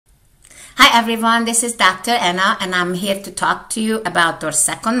Hi everyone, this is Dr. Anna and I'm here to talk to you about our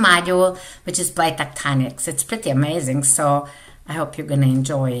second module, which is plate tectonics. It's pretty amazing, so I hope you're going to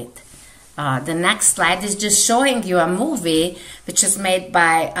enjoy it. The next slide is just showing you a movie which is made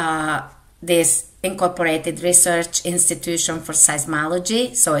by this Incorporated Research Institution for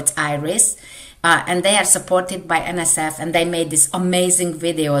Seismology, so it's IRIS, and they are supported by NSF, and they made these amazing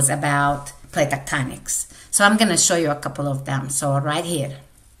videos about plate tectonics. So I'm going to show you a couple of them, so right here.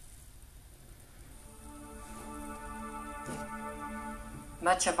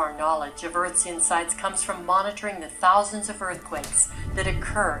 Much of our knowledge of Earth's insides comes from monitoring the thousands of earthquakes that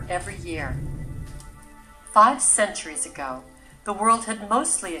occur every year. 5 centuries ago, the world had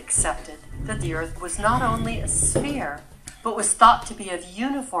mostly accepted that the Earth was not only a sphere, but was thought to be of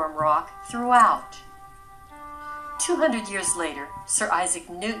uniform rock throughout. 200 years later, Sir Isaac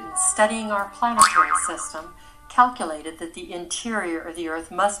Newton, studying our planetary system, calculated that the interior of the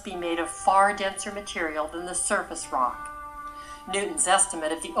Earth must be made of far denser material than the surface rock. Newton's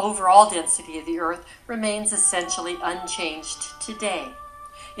estimate of the overall density of the Earth remains essentially unchanged today.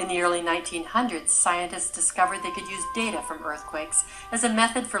 In the early 1900s, scientists discovered they could use data from earthquakes as a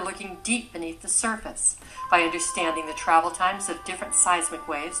method for looking deep beneath the surface. By understanding the travel times of different seismic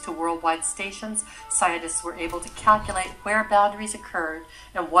waves to worldwide stations, scientists were able to calculate where boundaries occurred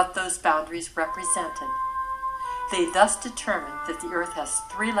and what those boundaries represented. They thus determined that the Earth has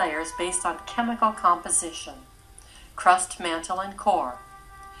 3 layers based on chemical composition: crust, mantle, and core.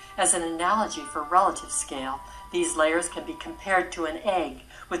 As an analogy for relative scale, these layers can be compared to an egg,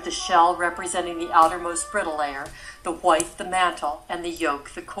 with the shell representing the outermost brittle layer, the white the mantle, and the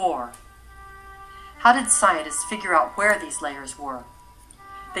yolk the core. How did scientists figure out where these layers were?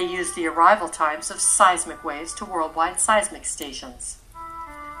 They used the arrival times of seismic waves to worldwide seismic stations.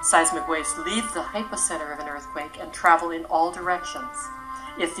 Seismic waves leave the hypocenter of an earthquake and travel in all directions.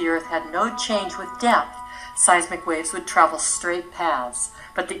 If the Earth had no change with depth, seismic waves would travel straight paths,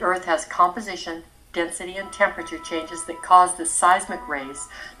 but the Earth has composition, density, and temperature changes that cause the seismic rays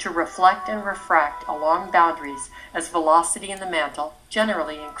to reflect and refract along boundaries as velocity in the mantle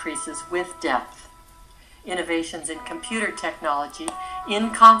generally increases with depth. Innovations in computer technology,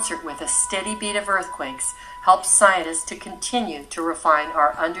 in concert with a steady beat of earthquakes, help scientists to continue to refine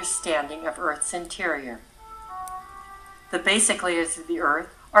our understanding of Earth's interior. The basic layers of the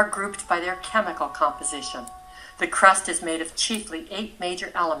Earth are grouped by their chemical composition. The crust is made of chiefly 8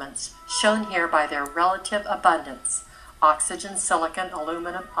 major elements, shown here by their relative abundance: oxygen, silicon,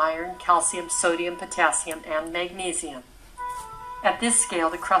 aluminum, iron, calcium, sodium, potassium, and magnesium. At this scale,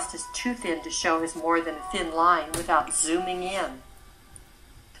 the crust is too thin to show as more than a thin line without zooming in.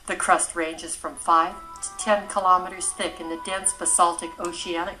 The crust ranges from 5 to 10 kilometers thick in the dense basaltic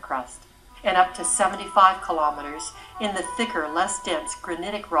oceanic crust, and up to 75 kilometers in the thicker, less dense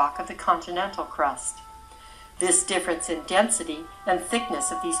granitic rock of the continental crust. This difference in density and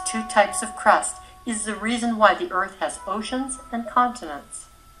thickness of these 2 types of crust is the reason why the Earth has oceans and continents.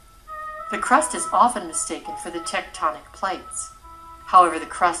 The crust is often mistaken for the tectonic plates. However, the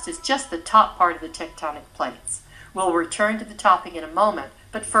crust is just the top part of the tectonic plates. We'll return to the topic in a moment,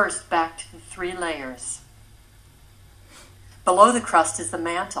 but first back to the 3 layers. Below the crust is the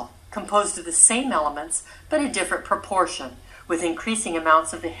mantle, composed of the same elements but a different proportion, with increasing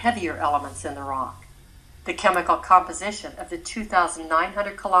amounts of the heavier elements in the rock. The chemical composition of the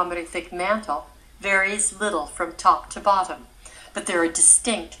 2,900 kilometer thick mantle varies little from top to bottom, but there are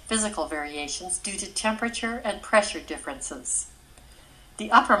distinct physical variations due to temperature and pressure differences.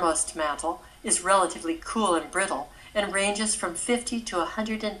 The uppermost mantle is relatively cool and brittle and ranges from 50 to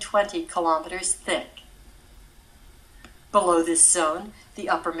 120 kilometers thick. Below this zone, the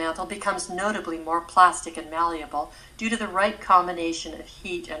upper mantle becomes notably more plastic and malleable due to the right combination of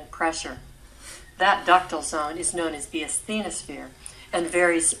heat and pressure. That ductile zone is known as the asthenosphere and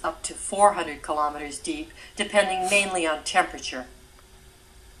varies up to 400 kilometers deep, depending mainly on temperature.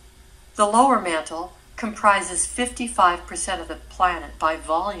 The lower mantle comprises 55% of the planet by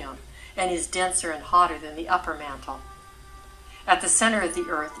volume and is denser and hotter than the upper mantle. At the center of the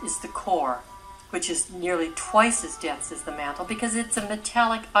Earth is the core, which is nearly twice as dense as the mantle because it's a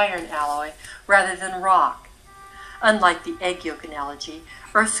metallic iron alloy rather than rock. Unlike the egg yolk analogy,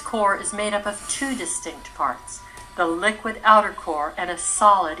 Earth's core is made up of 2 distinct parts: the liquid outer core and a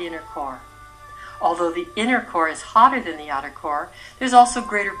solid inner core. Although the inner core is hotter than the outer core, there's also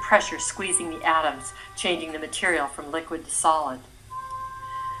greater pressure squeezing the atoms, changing the material from liquid to solid.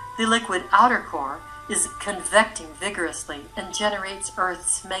 The liquid outer core is convecting vigorously and generates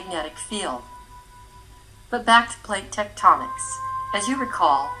Earth's magnetic field. But back to plate tectonics. As you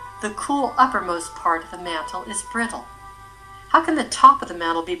recall, the cool uppermost part of the mantle is brittle. How can the top of the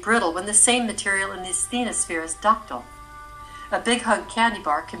mantle be brittle when the same material in the asthenosphere is ductile? A big hug candy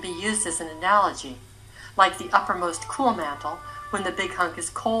bar can be used as an analogy. Like the uppermost cool mantle, when the big hunk is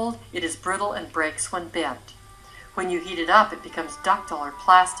cold, it is brittle and breaks when bent. When you heat it up, it becomes ductile or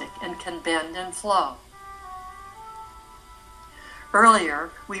plastic and can bend and flow.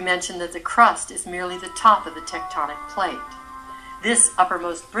 Earlier, we mentioned that the crust is merely the top of the tectonic plate. This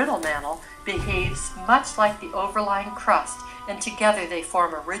uppermost brittle mantle behaves much like the overlying crust, and together they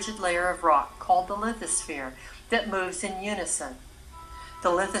form a rigid layer of rock called the lithosphere that moves in unison. The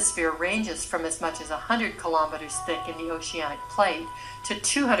lithosphere ranges from as much as 100 kilometers thick in the oceanic plate to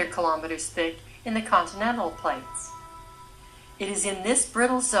 200 kilometers thick in the continental plates. It is in this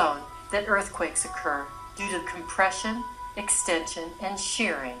brittle zone that earthquakes occur due to compression, extension, and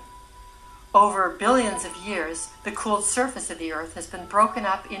shearing. Over billions of years, the cooled surface of the Earth has been broken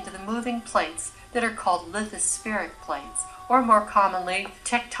up into the moving plates that are called lithospheric plates, or more commonly,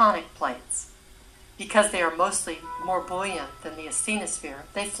 tectonic plates. Because they are mostly more buoyant than the asthenosphere,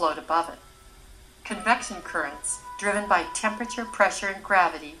 they float above it. Convection currents, driven by temperature, pressure, and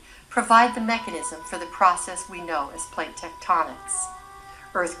gravity, provide the mechanism for the process we know as plate tectonics.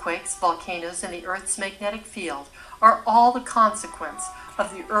 Earthquakes, volcanoes, and the Earth's magnetic field are all the consequence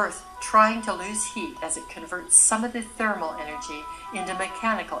of the Earth trying to lose heat as it converts some of the thermal energy into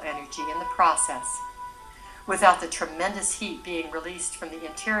mechanical energy in the process. Without the tremendous heat being released from the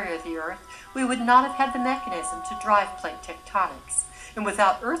interior of the Earth, we would not have had the mechanism to drive plate tectonics. And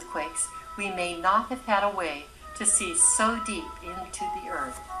without earthquakes, we may not have had a way to see so deep into the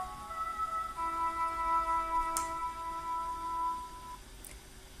Earth.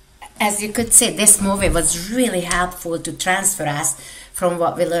 As you could see, this movie was really helpful to transfer us from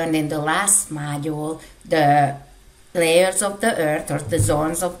what we learned in the last module, the layers of the Earth or the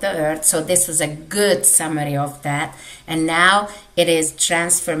zones of the Earth. So this was a good summary of that. And now it is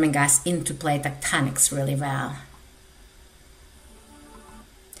transforming us into plate tectonics really well.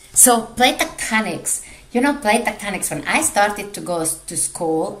 So plate tectonics, you know, plate tectonics, when I started to go to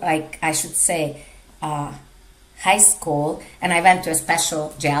school, like I should say, high school, and I went to a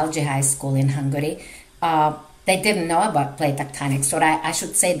special geology high school in Hungary, they didn't know about plate tectonics, or I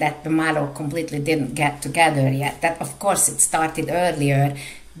should say that the model completely didn't get together yet. That, of course, it started earlier,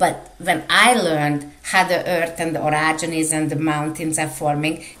 but when I learned how the Earth and the orogenies and the mountains are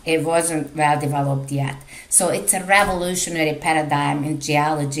forming, it wasn't well developed yet. So it's a revolutionary paradigm in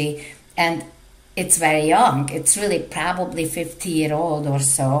geology, and it's very young. It's really probably 50-year-old or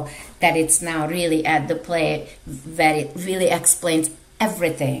so, that it's now really at the play where it really explains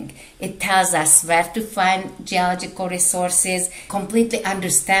everything. It tells us where to find geological resources, completely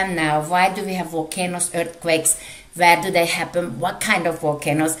understand now why do we have volcanoes, earthquakes, where do they happen, what kind of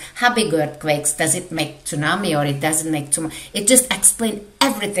volcanoes, how big earthquakes, does it make tsunami or it doesn't make tsunami. It just explains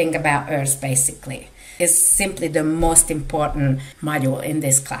everything about Earth basically. It's simply the most important module in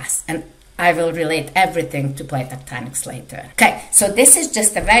this class. And I will relate everything to plate tectonics later. Okay, so this is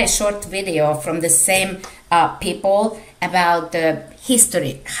just a very short video from the same people about the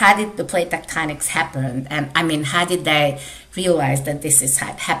history. How did the plate tectonics happen? And I mean, how did they realize that this is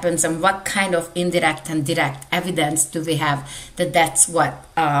how it happens? And what kind of indirect and direct evidence do we have that that's what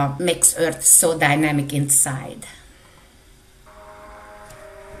makes Earth so dynamic inside?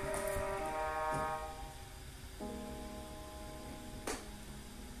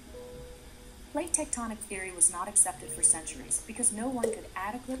 Plate tectonic theory was not accepted for centuries because no one could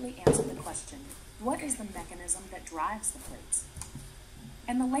adequately answer the question, what is the mechanism that drives the plates?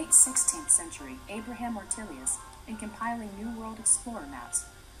 In the late 16th century, Abraham Ortelius, in compiling New World Explorer maps,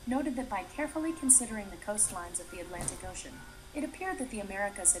 noted that by carefully considering the coastlines of the Atlantic Ocean, it appeared that the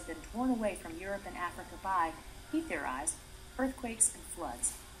Americas had been torn away from Europe and Africa by, he theorized, earthquakes and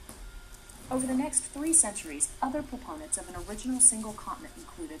floods. Over the next 3 centuries, other proponents of an original single continent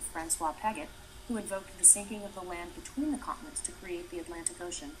included Francois Paget, who invoked the sinking of the land between the continents to create the Atlantic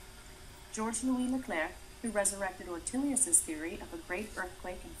Ocean, Georges Louis Leclerc, who resurrected Ortelius's theory of a great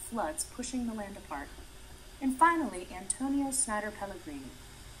earthquake and floods pushing the land apart, and finally Antonio Snider Pellegrini,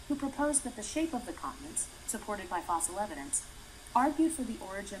 who proposed that the shape of the continents, supported by fossil evidence, argued for the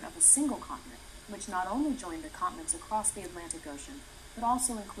origin of a single continent, which not only joined the continents across the Atlantic Ocean, but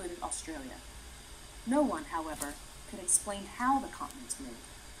also included Australia. No one, however, could explain how the continents moved.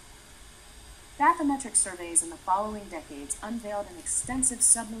 Bathymetric surveys in the following decades unveiled an extensive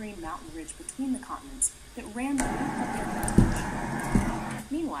submarine mountain ridge between the continents that ran the length of the Atlantic Ocean.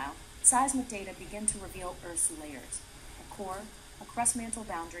 Meanwhile, seismic data began to reveal Earth's layers, a core, a crust mantle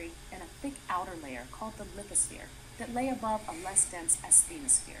boundary, and a thick outer layer called the lithosphere that lay above a less dense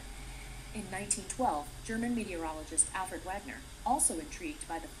asthenosphere. In 1912, German meteorologist Alfred Wagner, also intrigued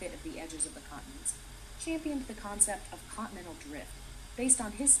by the fit of the edges of the continents, championed the concept of continental drift, based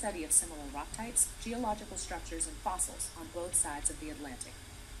on his study of similar rock types, geological structures, and fossils on both sides of the Atlantic.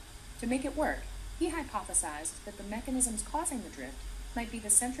 To make it work, he hypothesized that the mechanisms causing the drift might be the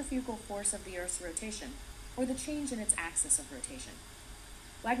centrifugal force of the Earth's rotation or the change in its axis of rotation.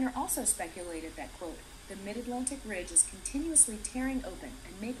 Wagner also speculated that, quote, the mid-Atlantic ridge is continuously tearing open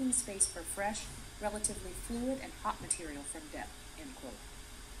and making space for fresh, relatively fluid and hot material from depth, end quote.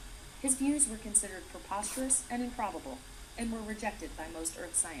 His views were considered preposterous and improbable, and were rejected by most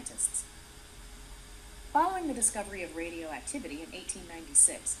Earth scientists. Following the discovery of radioactivity in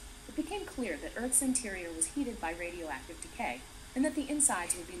 1896, it became clear that Earth's interior was heated by radioactive decay, and that the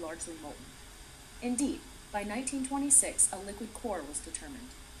insides would be largely molten. Indeed, by 1926, a liquid core was determined.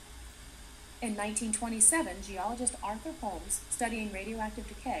 In 1927, geologist Arthur Holmes, studying radioactive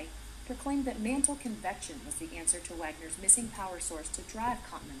decay, proclaimed that mantle convection was the answer to Wagner's missing power source to drive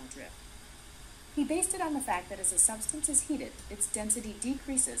continental drift. He based it on the fact that as a substance is heated, its density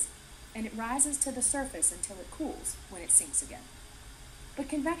decreases, and it rises to the surface until it cools, when it sinks again. But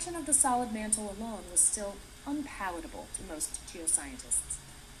convection of the solid mantle alone was still unpalatable to most geoscientists.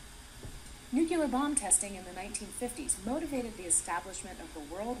 Nuclear bomb testing in the 1950s motivated the establishment of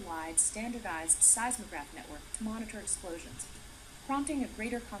the worldwide standardized seismograph network to monitor explosions, prompting a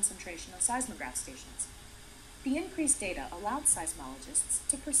greater concentration of seismograph stations. The increased data allowed seismologists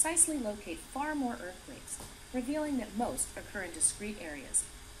to precisely locate far more earthquakes, revealing that most occur in discrete areas,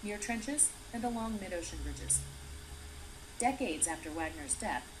 near trenches and along mid-ocean ridges. Decades after Wagner's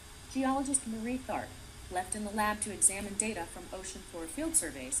death, geologist Marie Tharp, left in the lab to examine data from ocean floor field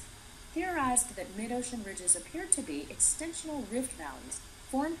surveys, theorized that mid-ocean ridges appeared to be extensional rift valleys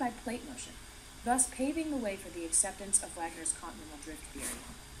formed by plate motion, thus paving the way for the acceptance of Wagner's continental drift theory.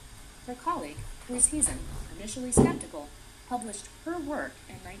 Her colleague, Louise Heesen, initially skeptical, published her work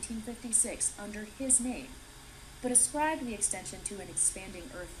in 1956 under his name, but ascribed the extension to an expanding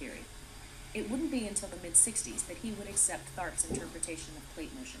Earth theory. It wouldn't be until the mid-60s that he would accept Tharp's interpretation of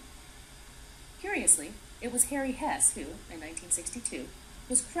plate motion. Curiously, it was Harry Hess who, in 1962,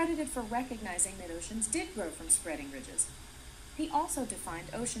 was credited for recognizing that oceans did grow from spreading ridges. He also defined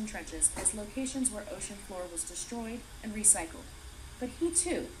ocean trenches as locations where ocean floor was destroyed and recycled, but he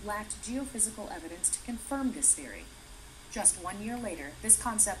too lacked geophysical evidence to confirm this theory. Just 1 year later, this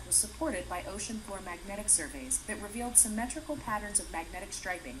concept was supported by ocean floor magnetic surveys that revealed symmetrical patterns of magnetic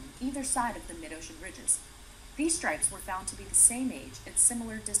striping on either side of the mid-ocean ridges. These stripes were found to be the same age at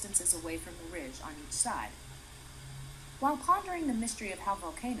similar distances away from the ridge on each side. While pondering the mystery of how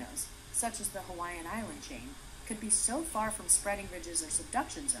volcanoes, such as the Hawaiian island chain, could be so far from spreading ridges or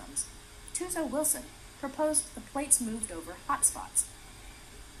subduction zones, Tuzo Wilson proposed the plates moved over hotspots.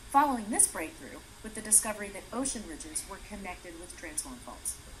 Following this breakthrough, with the discovery that ocean ridges were connected with transform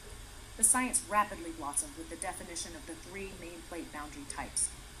faults, the science rapidly blossomed with the definition of the three main plate boundary types: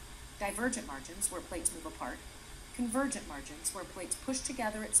 divergent margins, where plates move apart; convergent margins, where plates push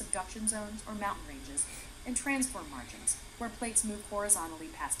together at subduction zones or mountain ranges; and transform margins, where plates move horizontally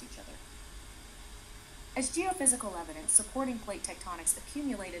past each other. As geophysical evidence supporting plate tectonics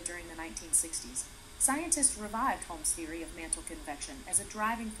accumulated during the 1960s, scientists revived Holmes' theory of mantle convection as a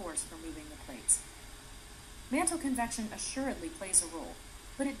driving force for moving the plates. Mantle convection assuredly plays a role,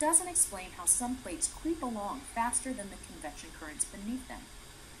 but it doesn't explain how some plates creep along faster than the convection currents beneath them.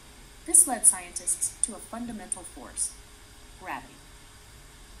 This led scientists to a fundamental force: gravity.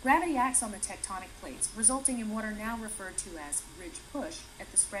 Gravity acts on the tectonic plates, resulting in what are now referred to as ridge push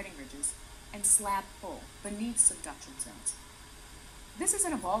at the spreading ridges and slab pull beneath subduction zones. This is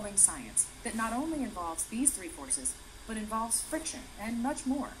an evolving science that not only involves these three forces, but involves friction and much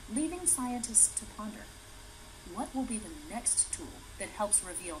more, leaving scientists to ponder: what will be the next tool that helps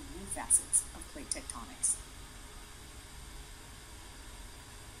reveal new facets of plate tectonics?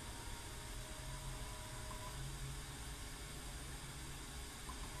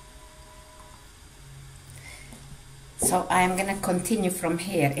 So I'm going to continue from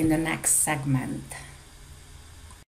here in the next segment.